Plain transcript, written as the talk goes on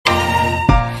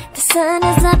sun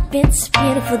is up, it's a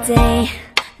beautiful day.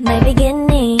 My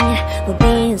beginning will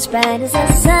be as bright as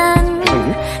the sun.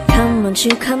 Come, won't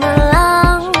you come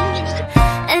along?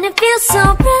 And it feels so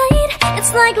bright,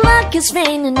 it's like luck is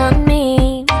raining on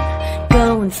me.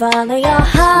 Go and follow your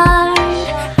heart,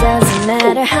 doesn't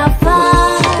matter how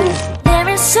far. There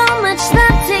is so much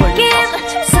love to give,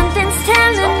 something's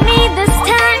telling me this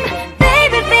time.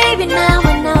 Baby, baby, now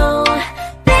I know.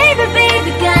 Baby,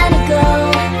 baby, gotta go.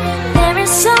 There is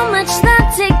so much love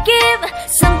to give,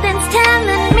 something's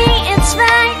telling me it's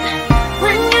right.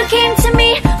 When you came to me,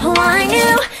 oh I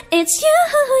knew it's you,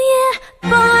 yeah,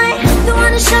 boy. The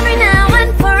one to show me now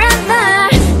and forever.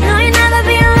 No, you'll never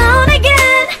be alone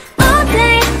again. All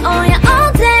day, oh yeah, all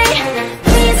day.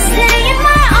 Please stay in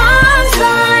my arms,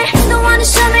 boy. The one to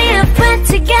show me if we're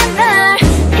together.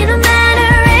 It don't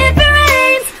matter if it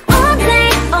rains. All day,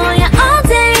 oh yeah, all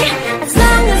day. As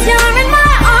long as you're in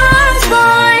my arms,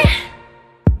 boy.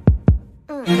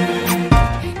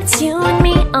 It's you and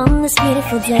me on this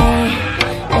beautiful day.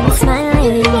 And I'm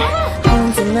smiling,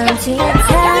 holding on to your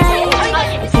tight.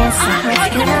 I guess our hearts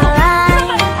can align.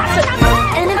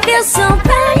 And it feels so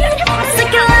bright, it's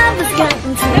like your love has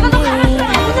gotten to me.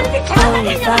 Oh,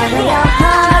 you follow your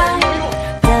heart,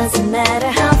 doesn't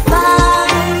matter how far.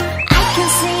 I can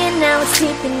see it now, it's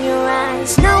deep in your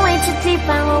eyes. No way too deep, I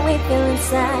won't wait feel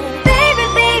inside. Baby,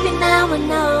 baby, now I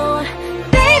know.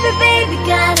 Baby, baby,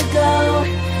 gotta go.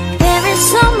 There is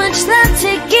so much love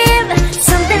to give,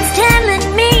 something's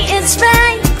telling me it's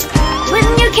right. When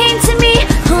you came to me,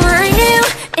 oh I knew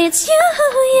it's you,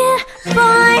 yeah,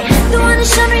 boy. The one to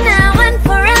show me now and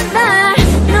forever.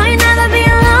 No, you'll never be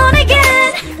alone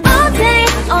again. All day,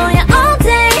 oh yeah, all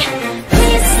day.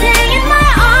 Please stay in my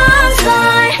arms,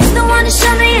 boy. The one to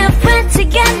show me if we're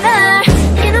together.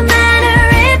 It don't matter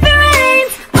if it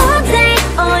rains. All day,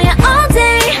 oh yeah, all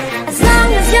day. As long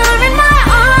as you're in my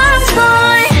arms,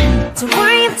 boy. Don't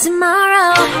worry of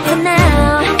tomorrow, for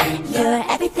now you're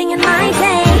everything in my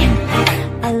day.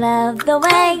 I love the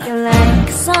way you like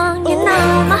a song, you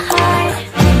know my heart.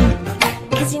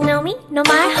 Cause you know me, know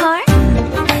my heart.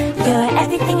 You're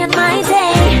everything in my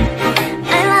day.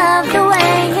 I love the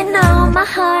way you know my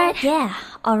heart. Yeah,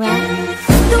 alright.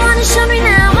 The one to show me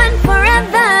now and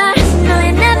forever. No,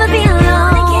 you'll never be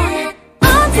alone.